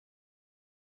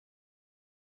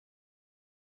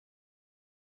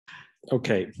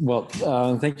Okay, well,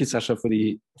 thank you, Sasha, for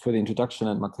the introduction,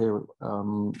 and Matteo,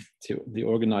 to the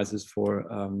organizers for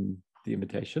the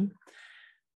invitation.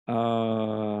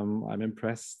 I'm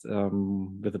impressed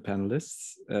with the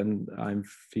panelists, and I'm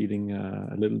feeling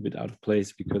a little bit out of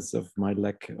place because of my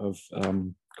lack of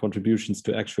contributions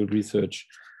to actual research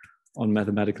on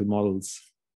mathematical models,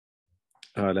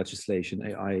 legislation,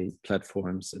 AI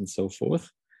platforms, and so forth.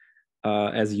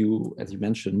 As you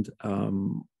mentioned,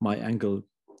 my angle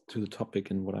to the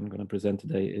topic and what I'm going to present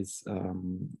today is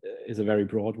a very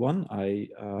broad one. I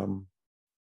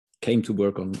came to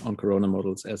work on corona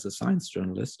models as a science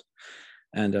journalist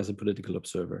and as a political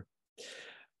observer.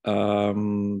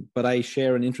 But I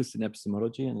share an interest in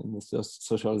epistemology and in the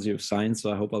sociology of science,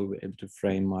 so I hope I'll be able to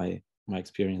frame my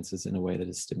experiences in a way that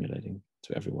is stimulating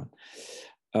to everyone.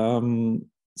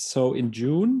 So in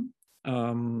June,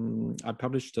 I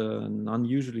published an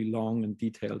unusually long and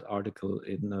detailed article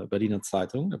in Berliner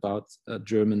Zeitung about a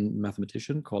German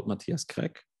mathematician called Matthias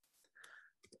Kreck.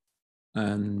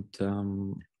 And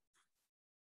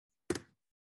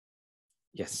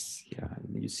yes, yeah,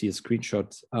 you see a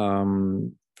screenshot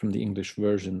from the English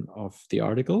version of the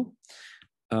article.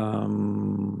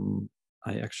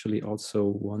 I actually also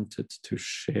wanted to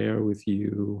share with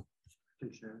you.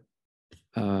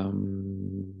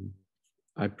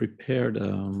 I prepared,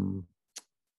 I'm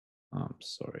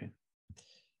sorry,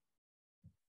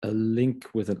 a link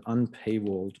with an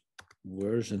unpaywalled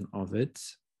version of it.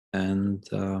 And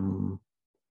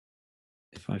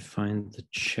if I find the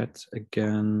chat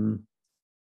again,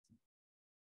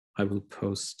 I will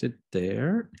post it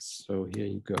there. So here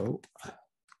you go.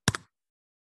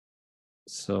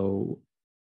 So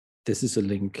this is a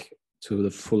link to the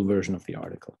full version of the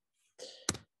article.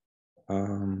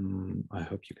 I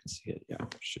hope you can see it. Yeah,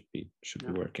 should be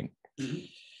working. Mm-hmm.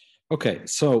 Okay,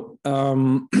 so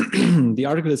the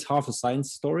article is half a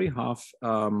science story, half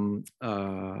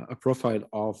a profile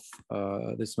of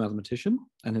this mathematician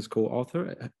and his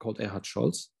co-author called Eckhard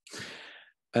Scholz.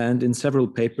 And in several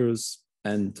papers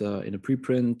and in a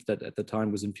preprint that at the time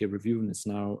was in peer review and is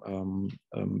now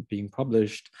being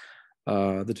published,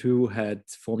 the two had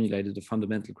formulated a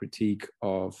fundamental critique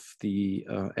of the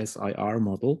SIR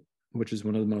model, which is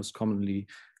one of the most commonly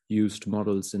used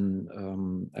models in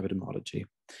epidemiology.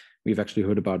 We've actually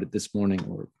heard about it this morning,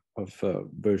 or of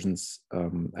versions,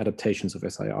 adaptations of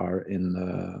SIR in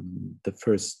the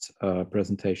first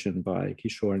presentation by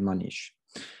Kishore and Manish.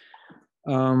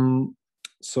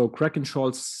 So Kreck and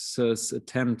Scholz's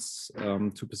attempts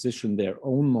to position their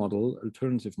own model,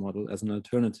 alternative model, as an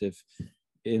alternative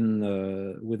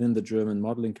within the German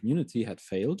modeling community had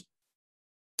failed.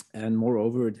 And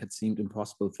moreover, it had seemed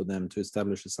impossible for them to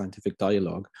establish a scientific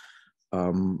dialogue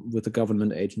with the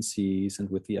government agencies and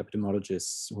with the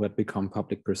epidemiologists who had become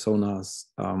public personas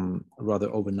rather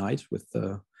overnight with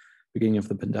the beginning of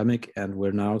the pandemic and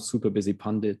were now super busy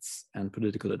pundits and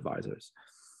political advisors.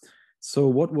 So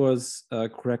what was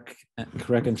Kreck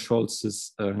and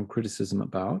Scholz's criticism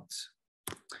about?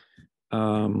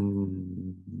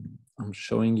 I'm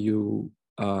showing you,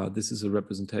 this is a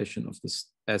representation of this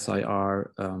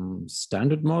SIR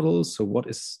standard model. So what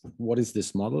is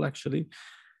this model actually?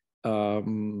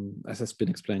 As has been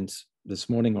explained this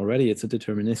morning already, it's a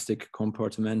deterministic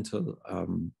compartmental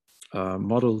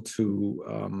model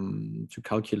to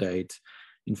calculate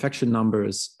infection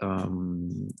numbers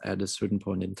at a certain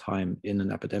point in time in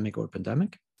an epidemic or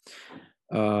pandemic.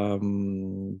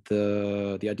 The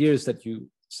idea is that you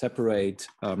separate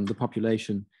the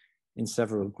population in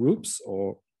several groups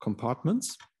or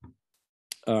compartments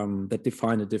that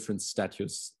define a different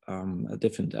status, a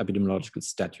different epidemiological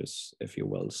status, if you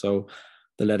will. So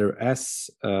the letter S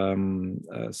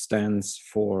stands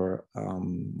for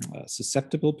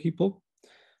susceptible people.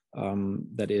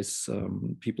 That is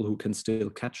people who can still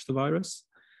catch the virus.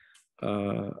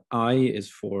 I is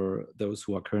for those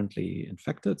who are currently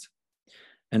infected.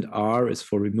 And R is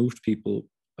for removed people.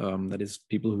 That is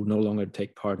people who no longer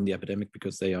take part in the epidemic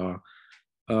because they are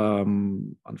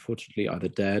unfortunately either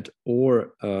dead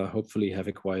or hopefully have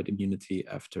acquired immunity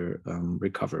after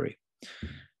recovery.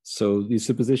 So the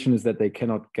supposition is that they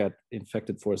cannot get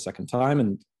infected for a second time.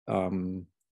 And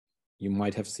you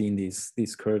might have seen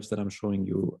these curves that I'm showing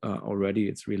you already.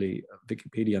 It's really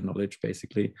Wikipedia knowledge,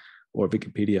 basically, or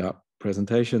Wikipedia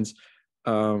presentations.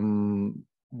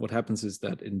 What happens is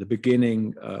that in the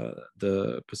beginning,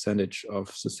 the percentage of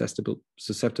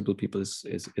susceptible people is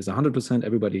 100%.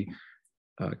 Everybody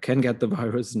can get the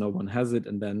virus, no one has it,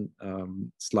 and then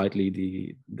slightly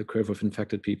the curve of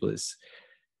infected people is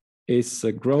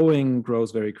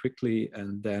grows very quickly,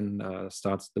 and then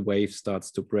the wave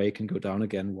starts to break and go down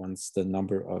again once the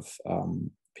number of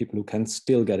people who can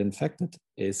still get infected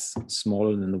is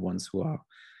smaller than the ones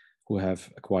who have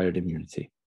acquired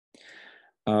immunity.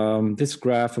 This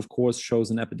graph, of course,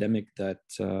 shows an epidemic that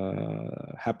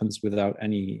happens without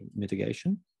any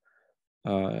mitigation.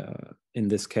 In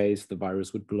this case, the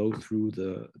virus would blow through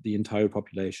the entire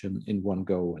population in one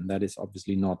go, and that is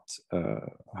obviously not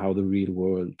how the real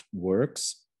world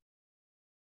works.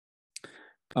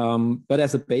 But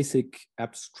as a basic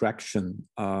abstraction,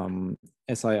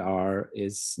 SIR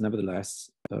is nevertheless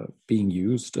being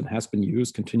used and has been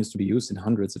used, continues to be used in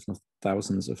hundreds, if not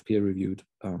thousands, of peer-reviewed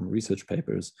research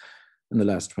papers in the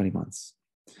last 20 months.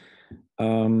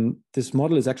 This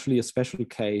model is actually a special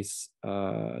case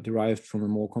derived from a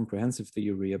more comprehensive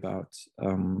theory about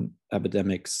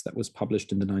epidemics that was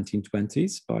published in the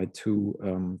 1920s by two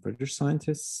British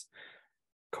scientists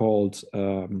called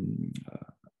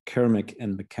Kreck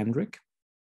and Scholz.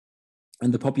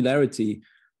 And the popularity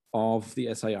of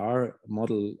the SIR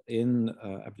model in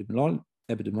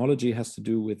epidemiology has to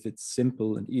do with its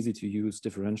simple and easy to use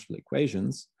differential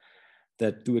equations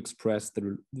that do express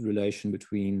the relation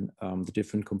between the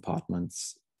different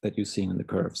compartments that you see in the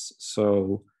curves.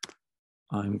 So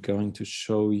I'm going to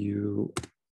show you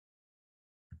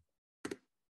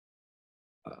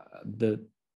the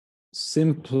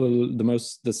simplest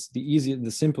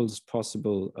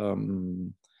possible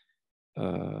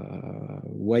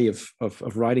way of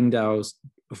writing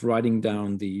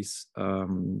down these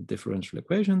differential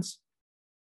equations.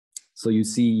 So you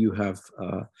see you have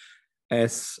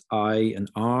S, I,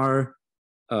 and R,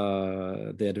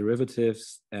 their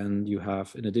derivatives, and you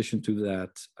have, in addition to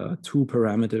that, two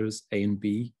parameters, A and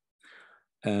B.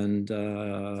 And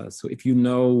so if you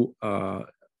know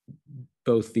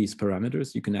both these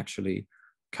parameters, you can actually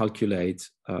calculate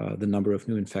the number of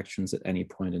new infections at any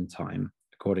point in time,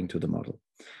 according to the model.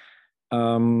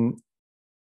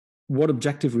 What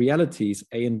objective realities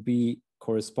A and B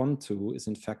correspond to is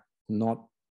in fact not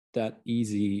that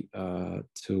easy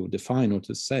to define or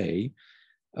to say.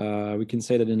 We can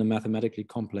say that in a mathematically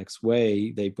complex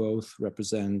way, they both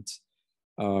represent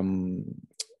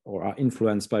or are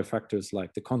influenced by factors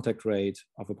like the contact rate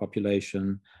of a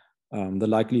population, the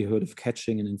likelihood of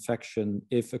catching an infection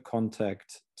if a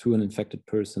contact to an infected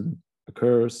person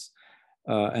occurs,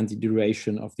 and the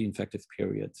duration of the infective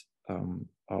period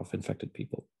of infected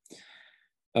people.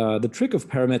 The trick of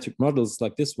parametric models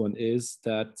like this one is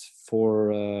that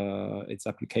for its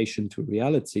application to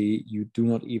reality, you do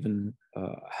not even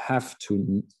have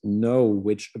to know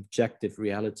which objective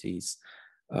realities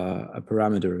a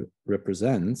parameter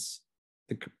represents.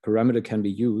 The parameter can be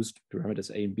used,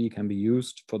 parameters A and B can be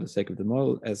used for the sake of the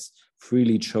model as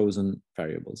freely chosen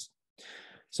variables.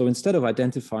 So instead of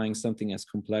identifying something as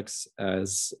complex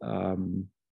as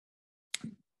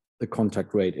the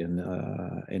contact rate in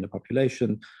a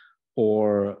population,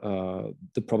 or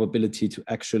the probability to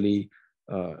actually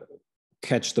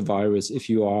catch the virus if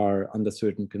you are under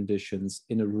certain conditions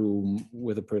in a room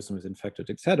with a person who's infected,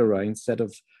 etc. Instead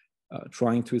of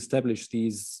trying to establish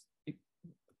these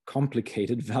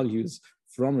complicated values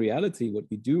from reality, what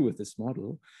you do with this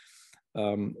model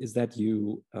is that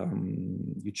you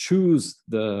choose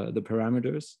the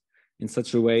parameters in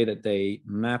such a way that they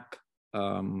map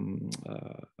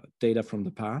data from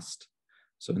the past.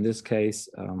 So in this case,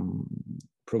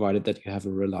 provided that you have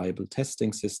a reliable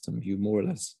testing system, you more or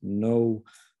less know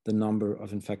the number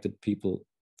of infected people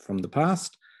from the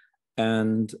past.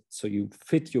 And so you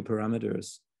fit your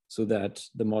parameters so that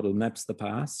the model maps the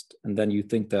past. And then you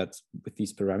think that with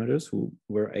these parameters who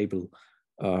were able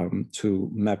to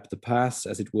map the past,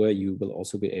 as it were, you will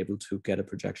also be able to get a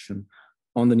projection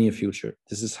on the near future.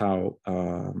 This is how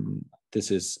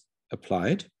this is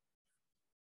applied.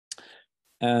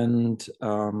 And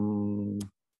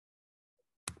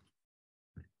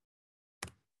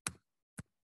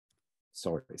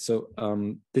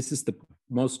this is the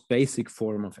most basic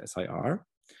form of SIR.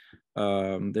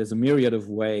 There's a myriad of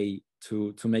ways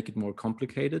to make it more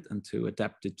complicated and to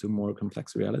adapt it to more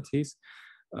complex realities.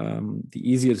 The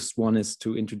easiest one is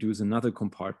to introduce another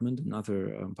compartment,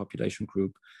 another population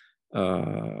group.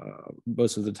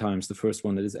 Most of the times, the first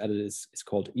one that is added is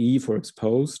called E for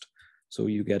exposed. So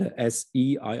you get a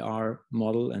SEIR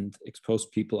model, and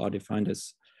exposed people are defined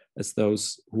as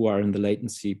those who are in the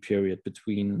latency period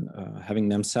between having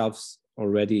themselves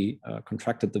already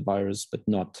contracted the virus, but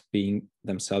not being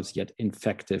themselves yet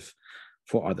infective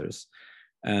for others.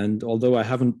 And although I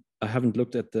haven't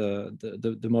looked at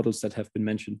the models that have been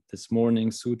mentioned this morning,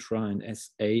 Sutra and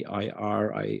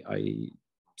SAIR, I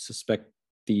suspect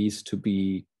these to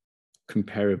be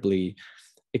comparably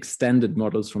extended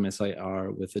models from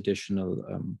SIR with additional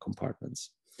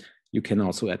compartments. You can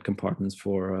also add compartments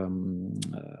for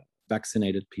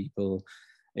vaccinated people,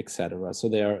 etc. So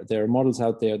there are models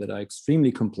out there that are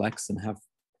extremely complex and have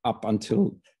up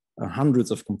until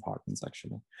hundreds of compartments,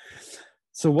 actually.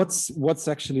 So what's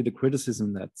actually the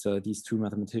criticism that these two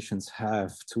mathematicians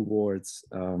have towards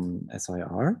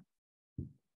SIR?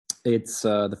 It's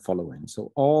the following.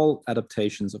 So all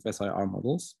adaptations of SIR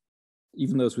models,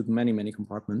 even those with many, many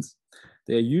compartments,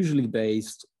 they are usually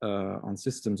based on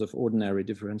systems of ordinary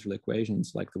differential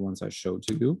equations like the ones I showed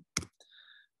to you.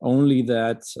 Only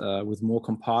that with more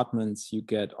compartments, you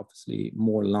get obviously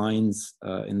more lines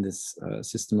in this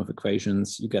system of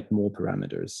equations, you get more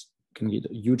parameters. You can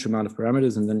get a huge amount of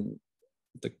parameters, and then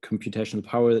the computational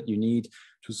power that you need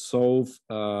to solve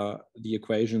the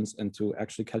equations and to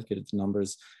actually calculate the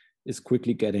numbers is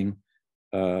quickly getting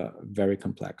very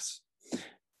complex.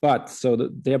 But so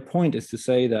their point is to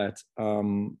say that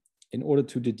in order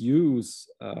to deduce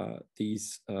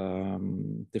these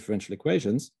differential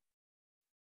equations,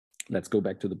 let's go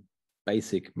back to the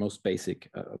most basic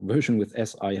version with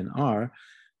S, I, and R.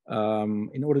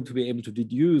 In order to be able to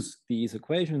deduce these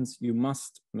equations, you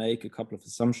must make a couple of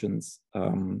assumptions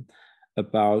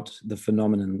about the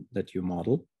phenomenon that you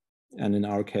model. And in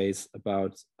our case,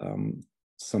 about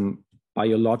some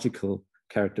biological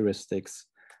characteristics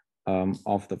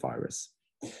of the virus.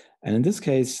 And in this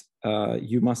case,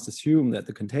 you must assume that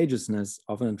the contagiousness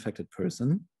of an infected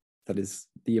person, that is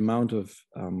the amount of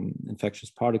infectious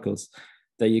particles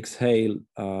they exhale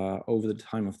over the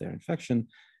time of their infection,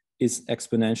 is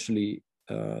exponentially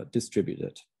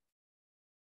distributed.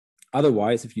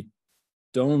 Otherwise, if you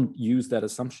don't use that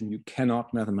assumption, you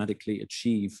cannot mathematically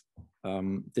achieve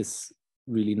this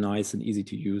really nice and easy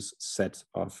to use set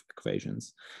of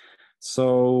equations.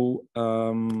 So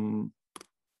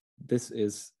this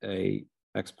is a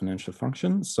exponential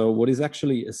function. So what is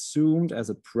actually assumed as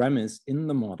a premise in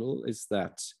the model is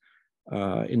that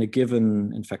in a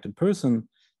given infected person,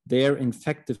 their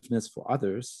infectiveness for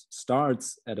others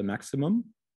starts at a maximum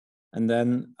and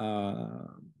then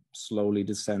slowly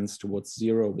descends towards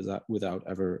zero without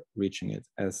ever reaching it,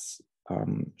 as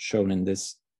shown in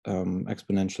this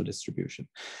exponential distribution.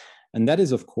 And that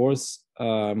is, of course,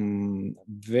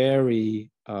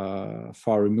 very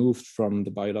far removed from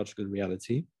the biological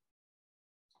reality.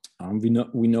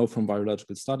 We know from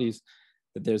biological studies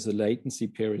that there's a latency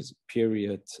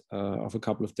period of a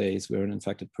couple of days where an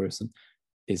infected person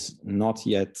is not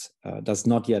yet, does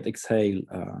not yet exhale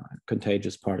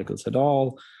contagious particles at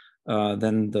all.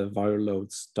 Then the viral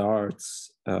load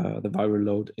starts, the viral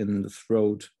load in the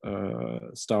throat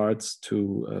starts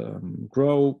to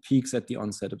grow, peaks at the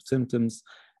onset of symptoms,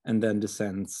 and then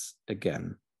descends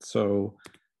again. So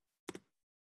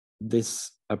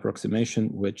this approximation,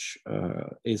 which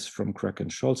is from Kreck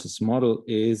and Scholz's model,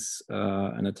 is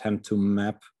an attempt to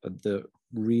map the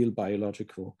real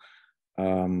biological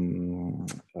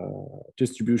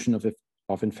distribution of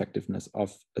infectiveness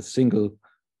of a single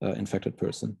infected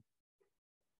person.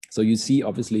 So you see,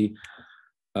 obviously,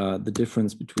 the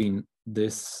difference between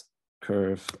this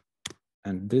curve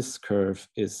and this curve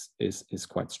is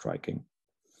quite striking.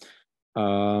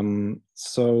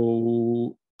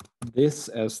 So this,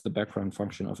 as the background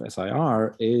function of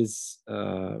SIR, is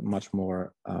much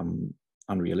more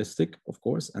unrealistic, of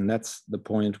course, and that's the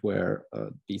point where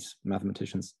these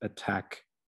mathematicians attack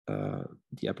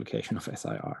the application of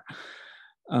SIR.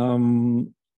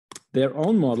 Their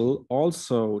own model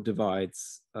also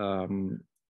divides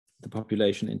the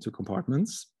population into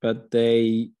compartments, but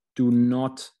they do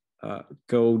not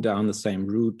go down the same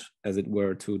route, as it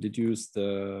were, to deduce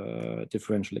the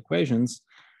differential equations.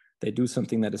 They do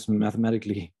something that is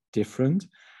mathematically different.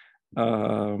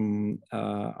 I'm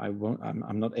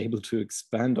not able to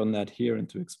expand on that here and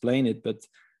to explain it, but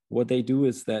what they do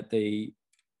is that they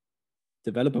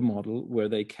develop a model where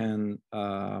they can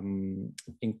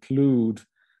include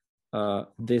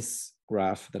this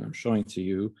graph that I'm showing to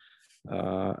you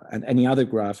and any other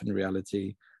graph in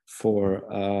reality for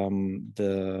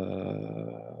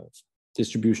the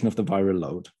distribution of the viral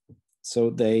load.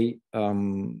 So they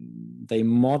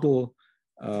model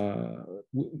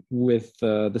with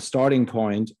the starting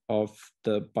point of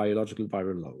the biological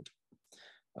viral load.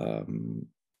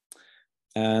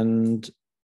 And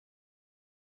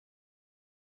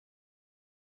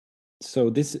so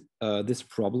this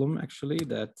problem, actually,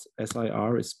 that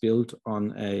SIR is built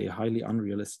on a highly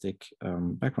unrealistic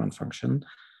background function,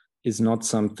 is not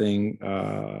something,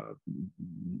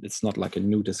 it's not like a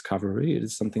new discovery. It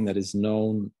is something that is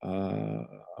known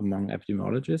among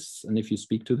epidemiologists. And if you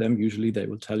speak to them, usually they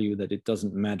will tell you that it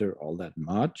doesn't matter all that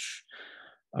much.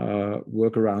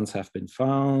 Workarounds have been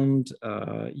found.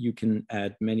 You can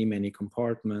add many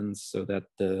compartments so that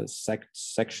the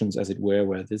sections, as it were,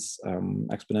 where this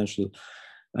exponential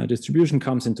distribution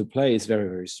comes into play is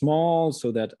very small,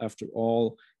 so that after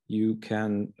all, you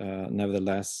can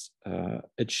nevertheless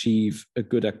achieve a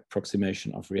good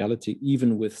approximation of reality,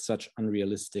 even with such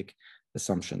unrealistic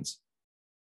assumptions.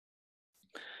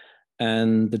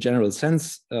 And the general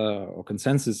sense or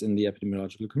consensus in the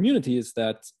epidemiological community is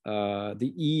that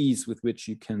the ease with which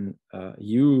you can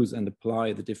use and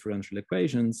apply the differential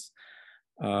equations,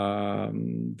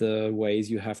 the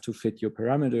ways you have to fit your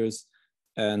parameters,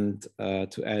 and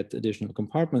to add additional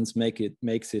compartments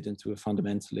makes it into a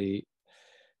fundamentally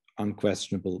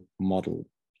unquestionable model.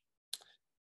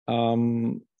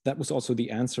 That was also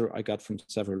the answer I got from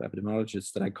several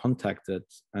epidemiologists that I contacted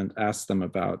and asked them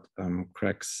about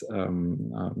Kreck's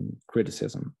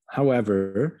criticism.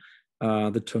 However,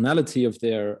 the tonality of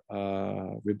their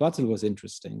rebuttal was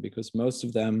interesting, because most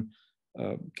of them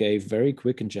gave very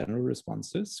quick and general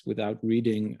responses without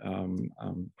reading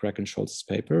Kreck and Scholz's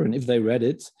paper. And if they read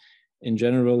it, in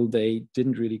general, they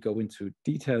didn't really go into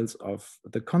details of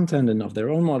the content and of their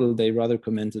own model. They rather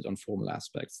commented on formal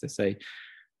aspects.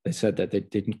 They said that they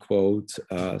didn't quote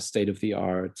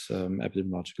state-of-the-art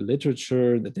epidemiological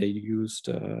literature, that they used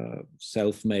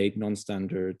self-made,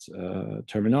 non-standard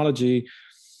terminology.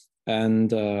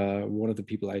 And one of the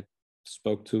people I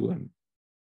spoke to,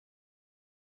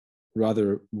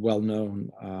 rather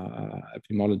well-known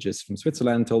epidemiologist from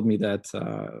Switzerland, told me that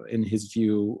in his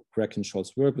view, Kreck and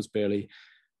Scholz's work was barely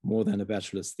more than a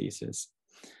bachelor's thesis.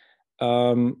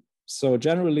 So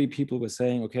generally, people were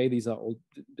saying, okay, these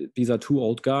are two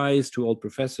old guys, two old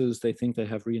professors. They think they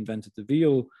have reinvented the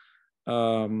wheel.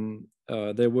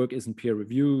 Their work isn't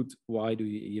peer-reviewed. Why do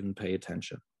you even pay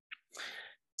attention?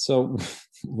 So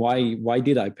why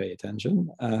did I pay attention?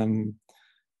 I'm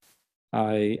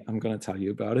going to tell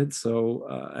you about it. So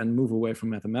and move away from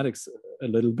mathematics a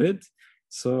little bit.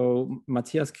 So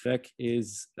Matthias Kreck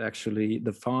is actually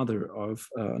the father of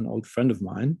an old friend of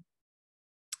mine.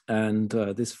 And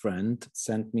this friend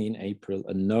sent me in April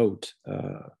a note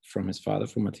from his father,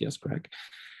 from Matthias Kreck,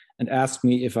 and asked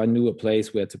me if I knew a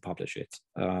place where to publish it,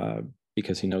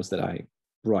 because he knows that I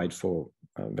write for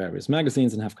various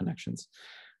magazines and have connections.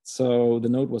 So the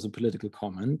note was a political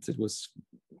comment. It was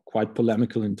quite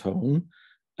polemical in tone.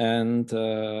 And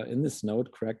in this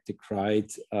note, Kreck decried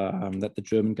that the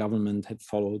German government had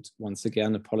followed once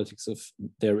again a politics of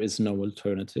there is no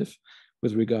alternative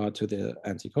with regard to the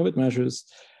anti-COVID measures,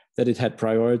 that it had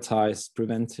prioritized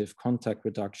preventive contact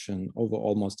reduction over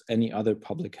almost any other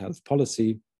public health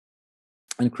policy.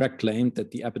 And Kreck claimed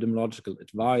that the epidemiological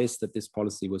advice that this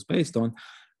policy was based on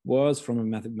was, from a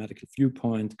mathematical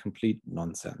viewpoint, complete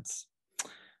nonsense.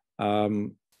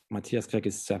 Matthias Kreck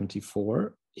is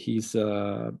 74. He's,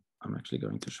 I'm actually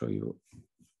going to show you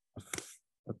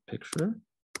a picture.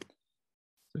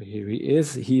 So here he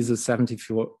is. He's a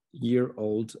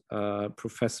 74-year-old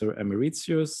professor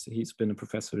emeritus. He's been a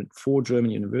professor at 4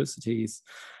 German universities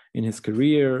in his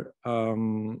career,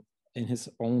 in his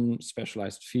own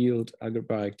specialized field,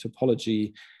 algebraic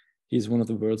topology. He's one of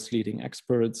the world's leading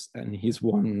experts, and he's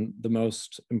won the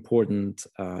most important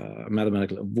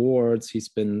mathematical awards. He's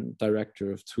been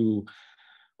director of 2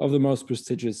 of the most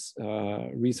prestigious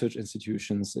research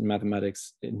institutions in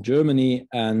mathematics in Germany.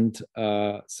 And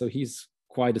so he's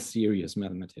quite a serious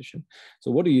mathematician.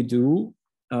 So what do you do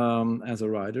as a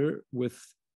writer with,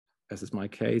 as is my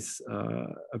case,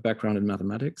 a background in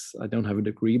mathematics? I don't have a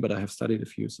degree, but I have studied a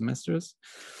few semesters.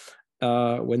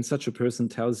 When such a person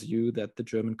tells you that the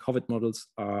German COVID models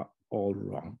are all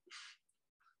wrong.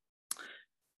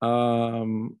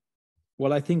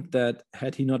 Well, I think that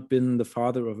had he not been the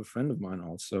father of a friend of mine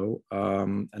also,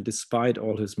 and despite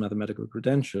all his mathematical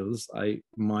credentials, I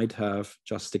might have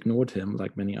just ignored him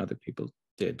like many other people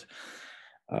did.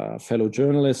 Fellow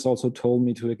journalists also told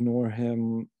me to ignore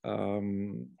him,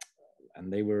 and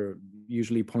they were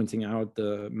usually pointing out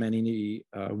the many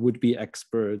would-be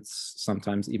experts,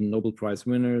 sometimes even Nobel Prize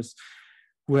winners,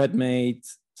 who had made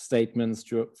statements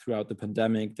throughout the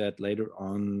pandemic that later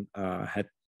on had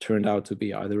turned out to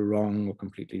be either wrong or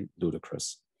completely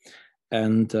ludicrous.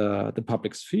 And the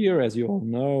public sphere, as you all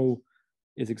know,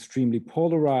 is extremely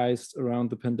polarized around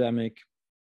the pandemic.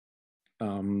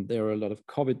 There are a lot of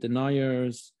COVID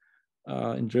deniers.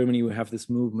 In Germany, we have this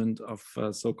movement of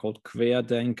so-called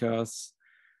Querdenkers.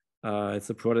 It's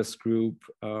a protest group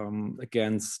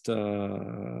against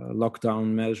lockdown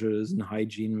measures and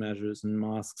hygiene measures and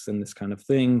masks and this kind of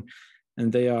thing.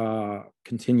 And they are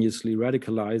continuously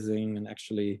radicalizing. And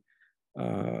actually,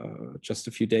 just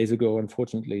a few days ago,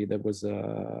 unfortunately, there was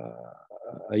a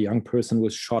a young person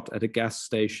was shot at a gas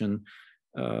station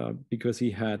because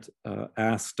he had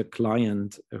asked a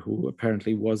client who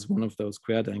apparently was one of those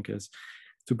querdenkers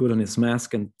to put on his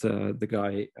mask, and the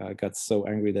guy got so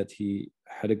angry that he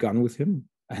had a gun with him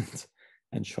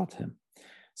and shot him.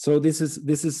 So this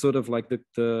is sort of like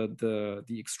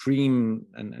the extreme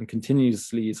and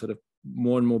continuously sort of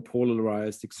more and more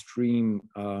polarized extreme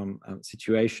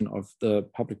situation of the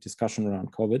public discussion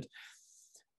around COVID,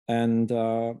 and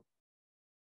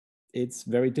it's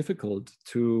very difficult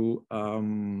to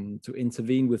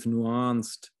intervene with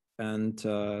nuanced and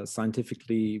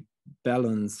scientifically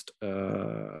balanced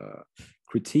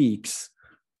critiques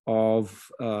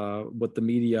of what the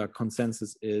media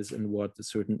consensus is and what a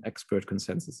certain expert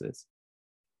consensus is.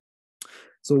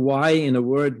 So why, in a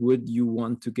word, would you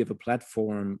want to give a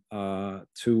platform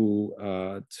to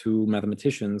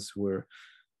mathematicians who are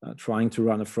trying to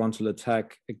run a frontal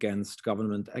attack against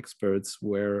government experts,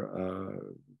 where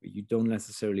you don't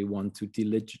necessarily want to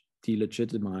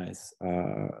delegitimize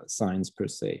science per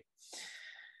se?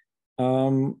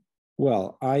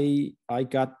 Well, I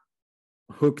got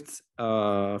hooked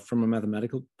from a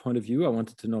mathematical point of view. I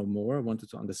wanted to know more. I wanted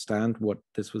to understand what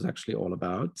this was actually all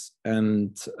about.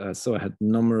 And so I had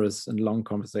numerous and long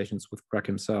conversations with Kreck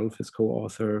himself, his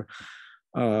co-author.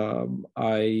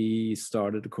 I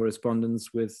started a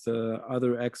correspondence with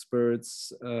other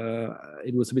experts.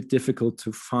 It was a bit difficult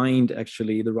to find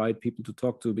actually the right people to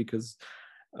talk to, because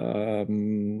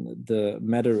the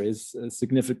matter is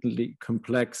significantly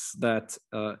complex, that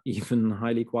even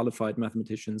highly qualified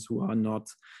mathematicians who are not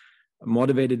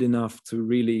motivated enough to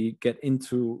really get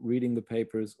into reading the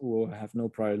papers or have no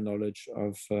prior knowledge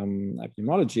of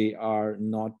epidemiology are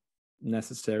not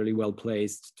necessarily well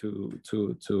placed to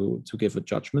give a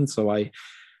judgment. So I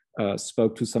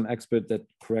spoke to some expert that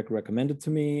Kreck recommended to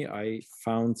me. I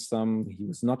found some he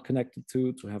was not connected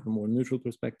to have a more neutral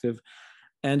perspective.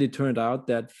 And it turned out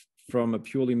that from a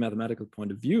purely mathematical point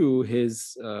of view,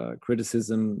 his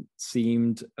criticism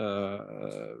seemed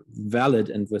valid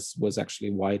and was actually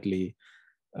widely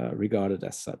regarded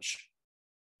as such.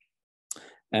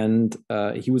 And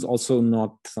he was also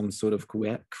not some sort of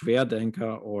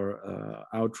querdenker or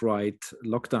outright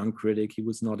lockdown critic. He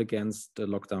was not against the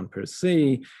lockdown per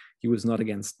se. He was not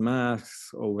against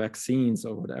masks or vaccines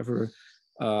or whatever.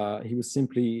 He was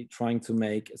simply trying to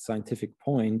make a scientific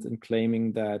point and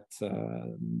claiming that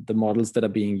the models that are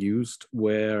being used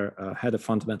had a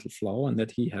fundamental flaw, and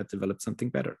that he had developed something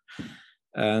better.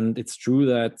 And it's true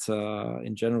that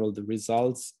in general, the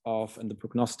results of and the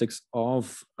prognostics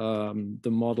of the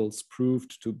models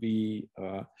proved to be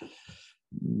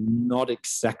not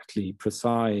exactly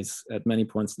precise at many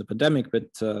points in the pandemic, but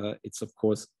it's of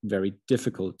course very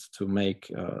difficult to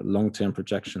make long-term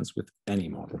projections with any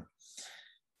model.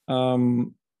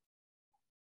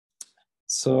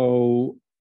 So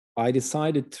I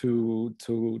decided to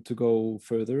go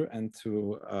further and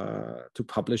to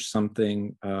publish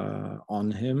something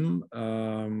on him.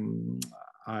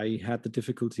 I had the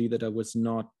difficulty that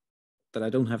I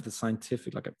don't have the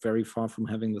scientific, like I'm very far from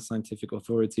having the scientific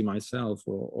authority myself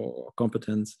or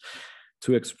competence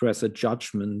to express a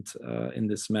judgment in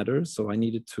this matter. So I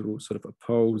needed to sort of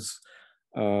oppose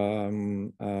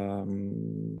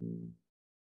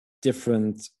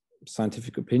different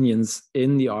scientific opinions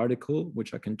in the article,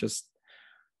 which I can just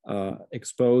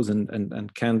expose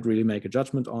and can't really make a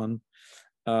judgment on.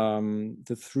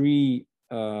 The three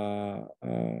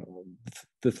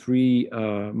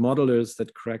modelers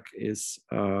that Kreck is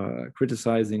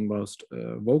criticizing most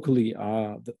vocally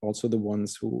are also the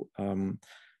ones who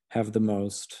have the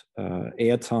most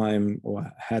airtime,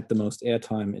 or had the most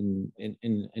airtime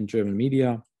in German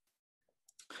media.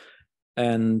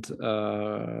 And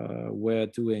we're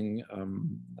doing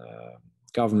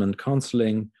government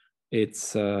counseling.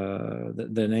 It's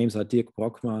their names are Dirk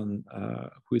Brockmann,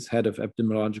 who is head of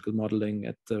epidemiological modeling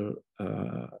at the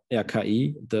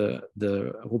RKI, the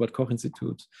Robert Koch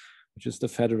Institute, which is the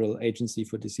Federal Agency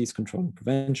for Disease Control and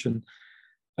Prevention.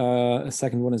 A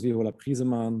second one is Viola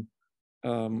Priesemann,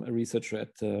 a researcher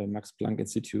at the Max Planck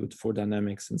Institute for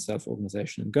Dynamics and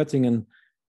Self-Organization in Göttingen.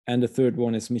 And the third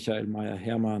one is Michael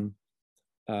Meyer-Hermann,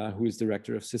 who is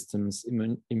Director of Systems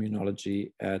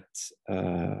Immunology at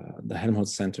the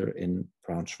Helmholtz Center in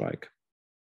Braunschweig.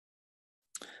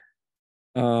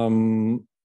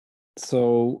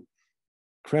 So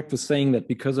Kreck was saying that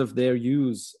because of their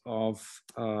use of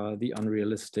the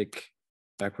unrealistic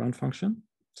background function,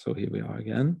 so here we are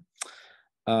again,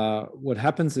 what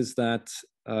happens is that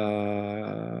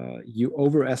you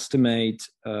overestimate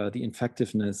the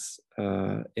infectiveness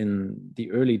in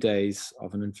the early days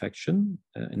of an infection,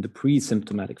 in the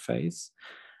pre-symptomatic phase.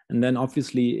 And then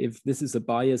obviously, if this is a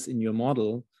bias in your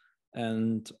model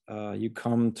and you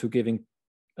come to giving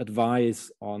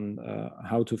advice on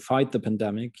how to fight the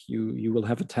pandemic, you will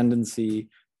have a tendency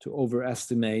to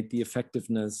overestimate the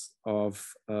effectiveness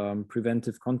of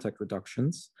preventive contact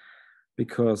reductions,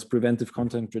 because preventive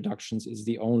contact reductions is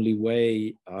the only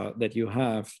way that you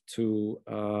have to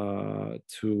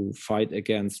fight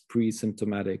against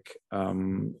pre-symptomatic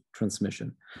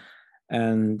transmission.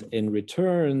 And in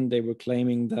return, they were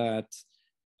claiming that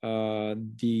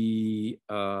the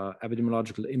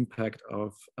epidemiological impact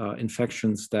of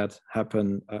infections that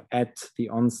happen at the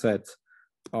onset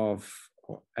of,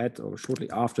 or at or shortly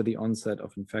after the onset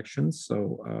of infections,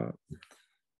 so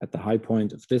at the high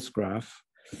point of this graph,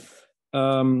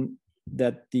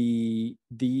 that the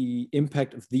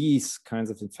impact of these kinds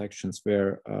of infections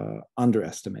were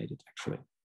underestimated, actually.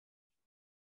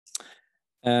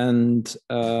 And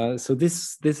so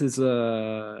this is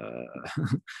a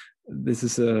this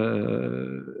is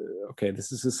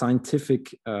a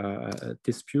scientific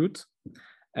dispute,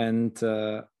 and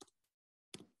to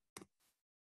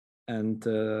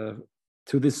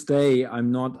this day,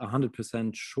 I'm not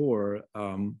 100% sure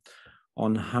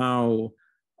on how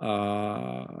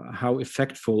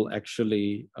effectful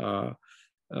actually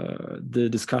the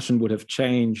discussion would have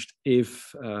changed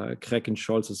if Kreck and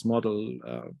Scholz's model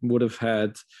would have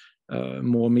had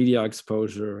more media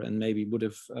exposure and maybe would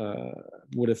have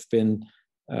been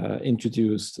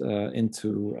introduced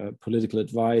into political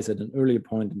advice at an earlier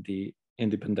point in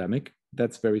the pandemic.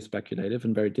 That's very speculative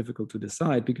and very difficult to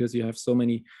decide, because you have so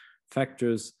many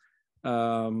factors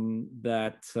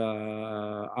that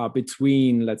are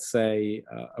between, let's say,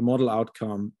 a model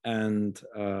outcome and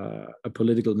a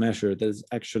political measure that is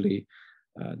actually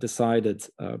decided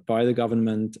by the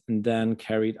government and then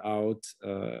carried out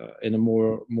in a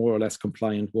more or less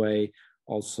compliant way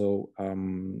also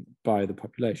by the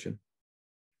population.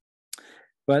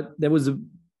 But there was a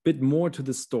bit more to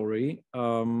the story.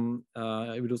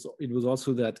 It was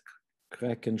also that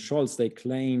Kreck and Scholz, they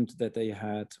claimed that they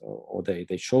had, or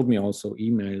they showed me also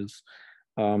emails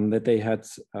that they had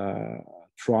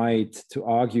tried to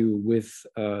argue with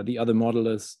the other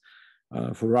modelers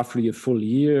for roughly a full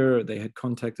year. They had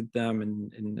contacted them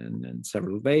in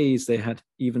several ways. They had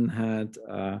even had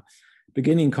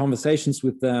beginning conversations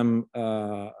with them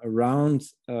around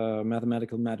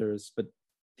mathematical matters, but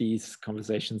these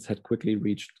conversations had quickly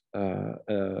reached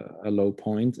a low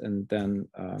point and then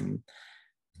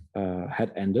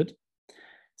had ended.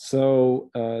 So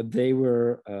they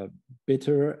were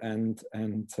bitter and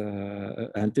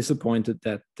disappointed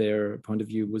that their point of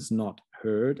view was not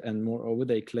heard, and moreover,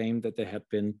 they claimed that they had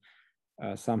been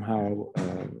somehow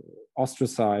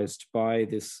ostracized by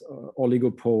this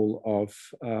oligopoly of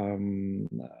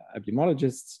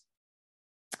epidemiologists.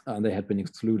 They had been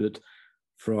excluded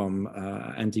from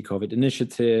anti-COVID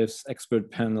initiatives, expert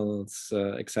panels,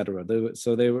 etc.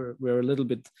 So they were a little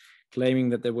bit claiming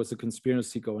that there was a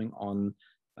conspiracy going on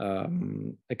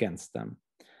against them.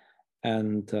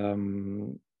 And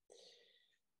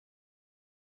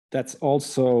that's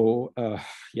also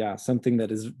something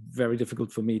that is very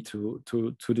difficult for me to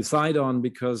decide on,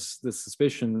 because the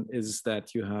suspicion is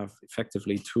that you have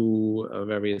effectively two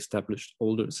very established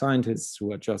older scientists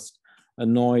who are just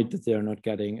annoyed that they're not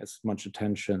getting as much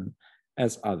attention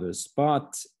as others.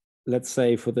 But let's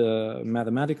say for the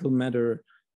mathematical matter,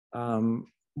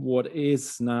 what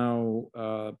is now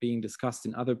being discussed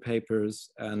in other papers,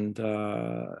 and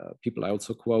people I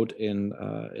also quote in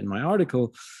my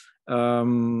article,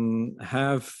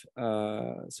 have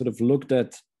sort of looked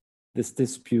at this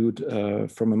dispute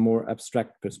from a more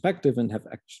abstract perspective and have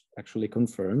actually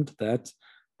confirmed that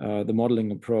the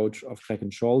modeling approach of Kreck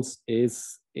and Scholz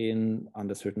is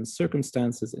under certain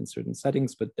circumstances, in certain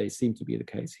settings, but they seem to be the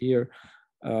case here,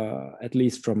 at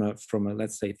least from a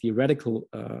let's say theoretical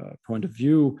point of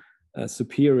view,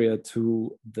 superior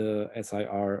to the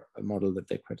SIR model that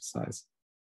they criticize.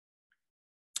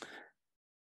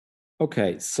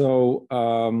 Okay, so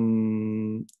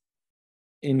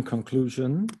in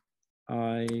conclusion,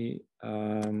 I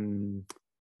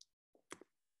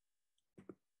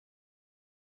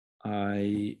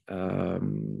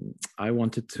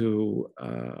wanted to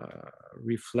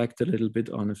reflect a little bit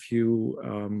on a few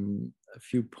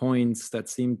points that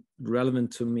seemed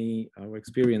relevant to me, or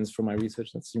experience from my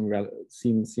research that seemed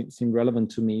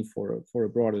relevant to me for a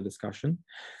broader discussion.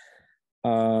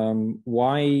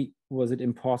 Why was it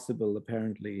impossible,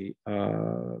 apparently,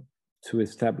 to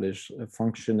establish a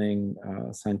functioning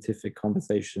scientific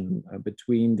conversation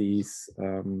between these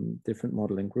different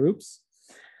modeling groups?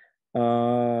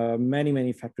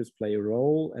 Many factors play a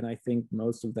role, and I think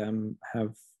most of them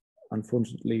have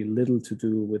unfortunately little to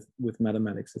do with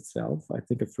mathematics itself. I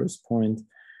think a first point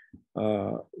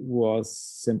was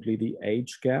simply the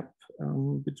age gap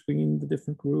between the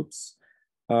different groups.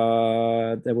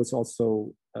 There was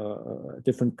also a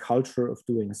different culture of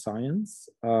doing science.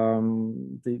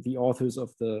 The authors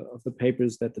of the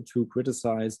papers that the two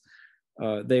criticize,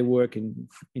 they work in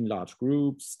large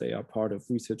groups. They are part of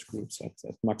research groups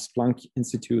at Max Planck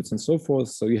institutes and so forth.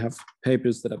 So you have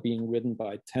papers that are being written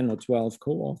by 10 or 12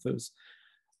 co-authors.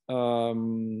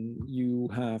 You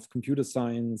have computer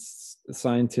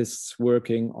scientists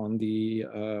working on the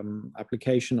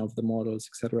application of the models,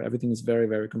 etc. Everything is very,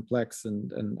 very complex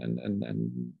and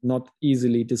not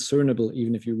easily discernible,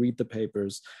 even if you read the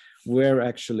papers, where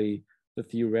actually the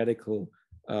theoretical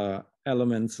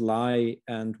elements lie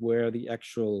and where the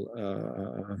actual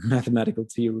mathematical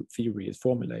theory is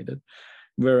formulated.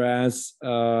 Whereas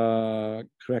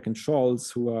Kreck and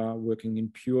Scholz, who are working in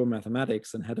pure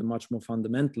mathematics and had a much more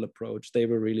fundamental approach, they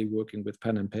were really working with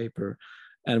pen and paper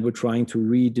and were trying to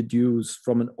rededuce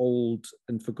from an old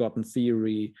and forgotten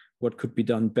theory what could be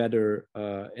done better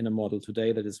in a model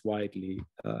today that is widely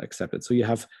accepted. So you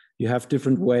have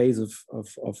different ways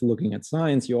of looking at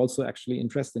science. You also actually,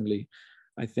 interestingly,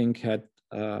 I think had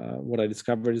what I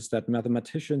discovered is that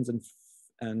mathematicians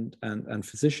and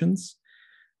physicians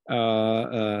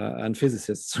and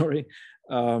physicists, sorry,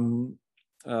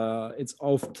 it's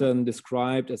often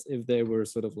described as if they were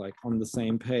sort of like on the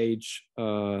same page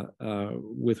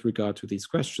with regard to these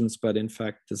questions, but in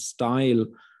fact the style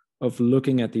of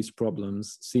looking at these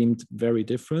problems seemed very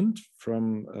different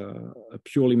from a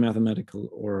purely mathematical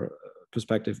or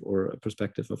perspective or a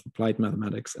perspective of applied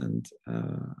mathematics and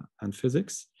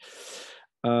physics.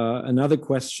 Another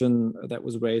question that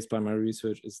was raised by my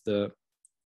research is the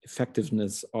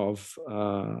effectiveness of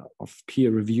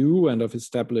peer review and of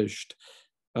established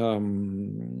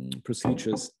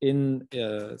procedures in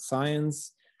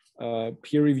science.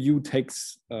 Peer review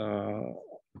takes,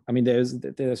 I mean,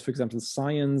 there's for example,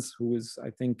 Science, who is, I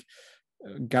think,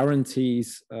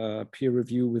 guarantees peer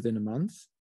review within a month,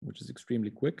 which is extremely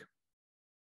quick.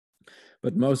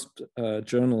 But most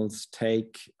journals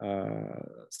take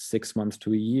 6 months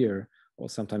to a year, or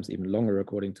sometimes even longer,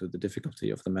 according to the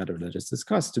difficulty of the matter that is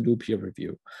discussed, to do peer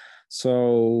review.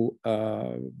 So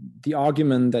the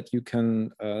argument that you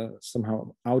can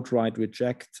somehow outright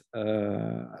reject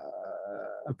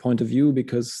a point of view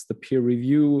because the peer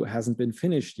review hasn't been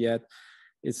finished yet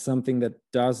is something that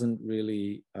doesn't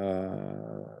really,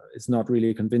 is not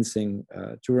really convincing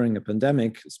during a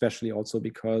pandemic, especially also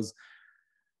because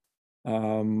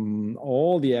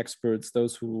all the experts,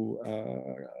 those who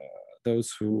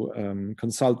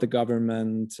consult the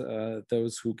government,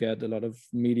 those who get a lot of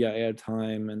media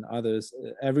airtime and others,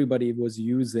 everybody was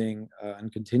using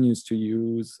and continues to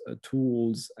use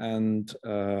tools and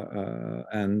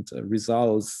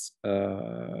results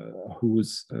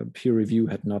whose peer review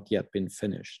had not yet been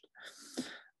finished.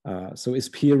 So is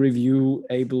peer review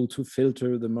able to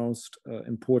filter the most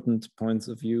important points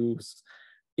of views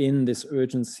in this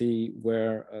urgency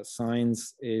where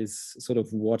science is sort of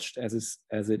watched as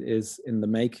it is in the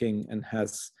making and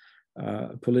has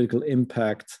political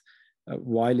impact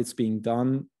while it's being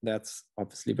done? That's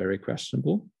obviously very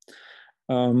questionable.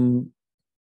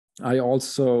 I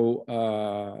also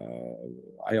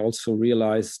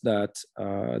realized that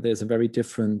there's a very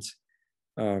different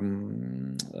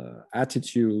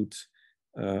attitude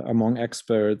among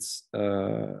experts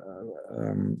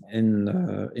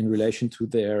in relation to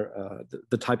their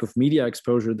the type of media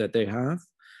exposure that they have.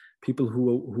 People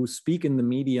who speak in the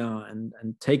media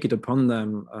and take it upon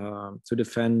them to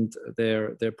defend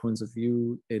their points of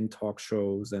view in talk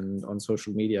shows and on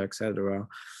social media, etc.,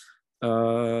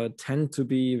 tend to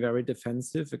be very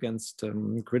defensive against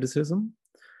criticism.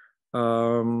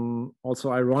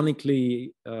 Also,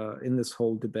 ironically, in this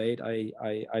whole debate,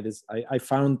 I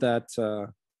found that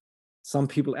some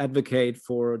people advocate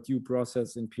for due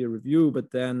process in peer review,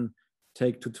 but then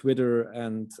take to Twitter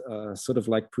and sort of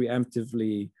like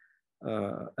preemptively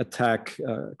attack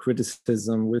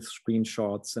criticism with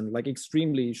screenshots and like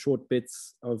extremely short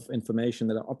bits of information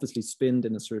that are obviously spinned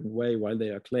in a certain way while they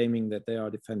are claiming that they are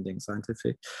defending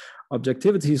scientific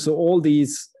objectivity. So all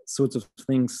these sorts of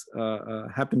things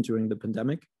happened during the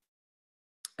pandemic.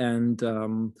 And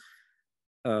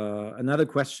another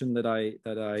question that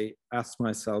I asked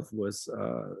myself was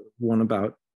one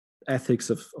about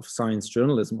ethics of science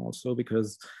journalism also,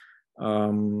 because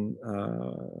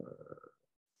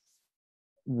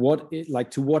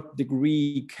to what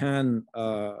degree can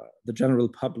the general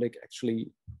public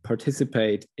actually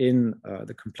participate in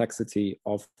the complexity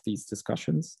of these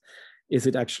discussions? is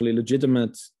it actually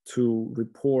legitimate to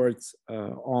report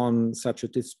on such a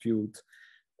dispute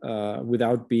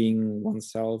without being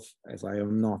oneself, as I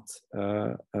am not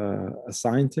a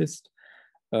scientist?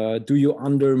 Do you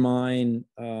undermine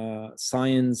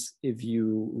science if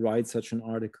you write such an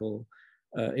article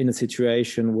in a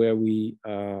situation where we,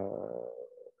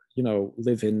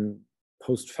 live in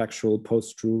post-factual,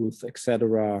 post-truth,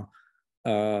 etc.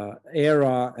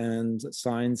 Era, and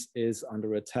science is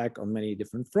under attack on many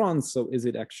different fronts? So, is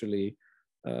it actually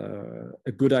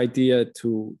a good idea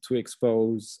to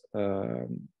expose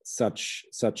such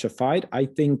a fight? I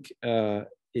think it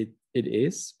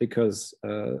is, because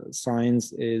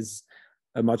science is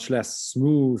a much less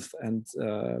smooth and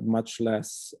much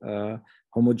less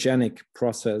homogenic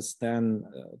process than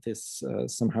this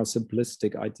somehow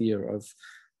simplistic idea of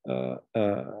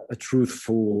a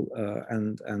truthful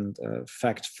and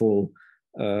factful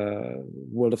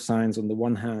world of science on the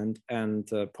one hand, and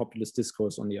populist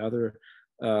discourse on the other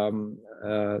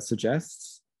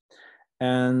suggests.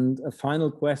 And a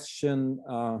final question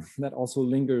that also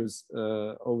lingers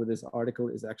over this article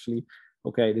is actually,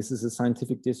 okay, this is a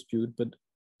scientific dispute, but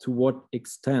to what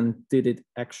extent did it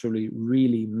actually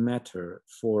really matter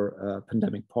for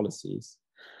pandemic policies?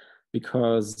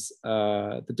 Because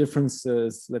the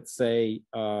differences, let's say,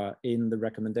 in the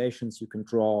recommendations you can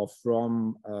draw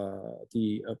from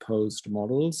the opposed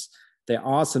models, there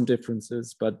are some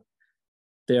differences, but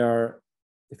there are,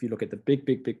 if you look at the big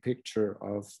picture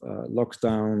of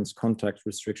lockdowns, contact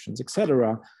restrictions,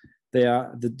 etc.,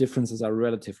 the differences are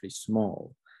relatively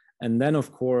small. And then,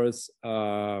 of course,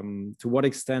 to what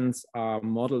extent are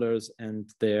modelers and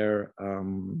their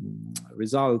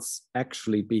results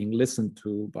actually being listened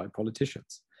to by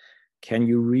politicians? Can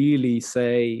you really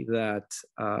say that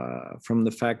from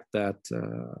the fact that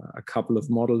a couple of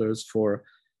modelers, for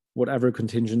whatever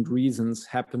contingent reasons,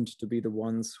 happened to be the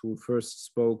ones who first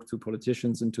spoke to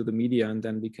politicians and to the media, and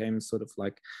then became sort of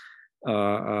like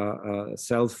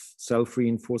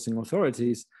self-reinforcing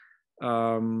authorities,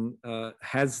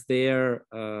 has their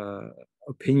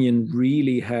opinion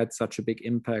really had such a big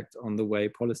impact on the way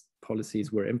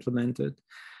policies were implemented?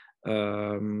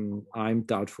 I'm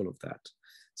doubtful of that.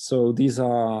 So these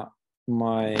are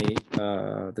my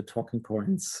the talking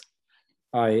points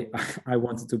I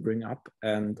wanted to bring up,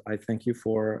 and I thank you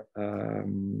for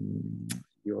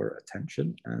your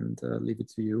attention, and leave it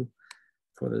to you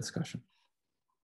for the discussion.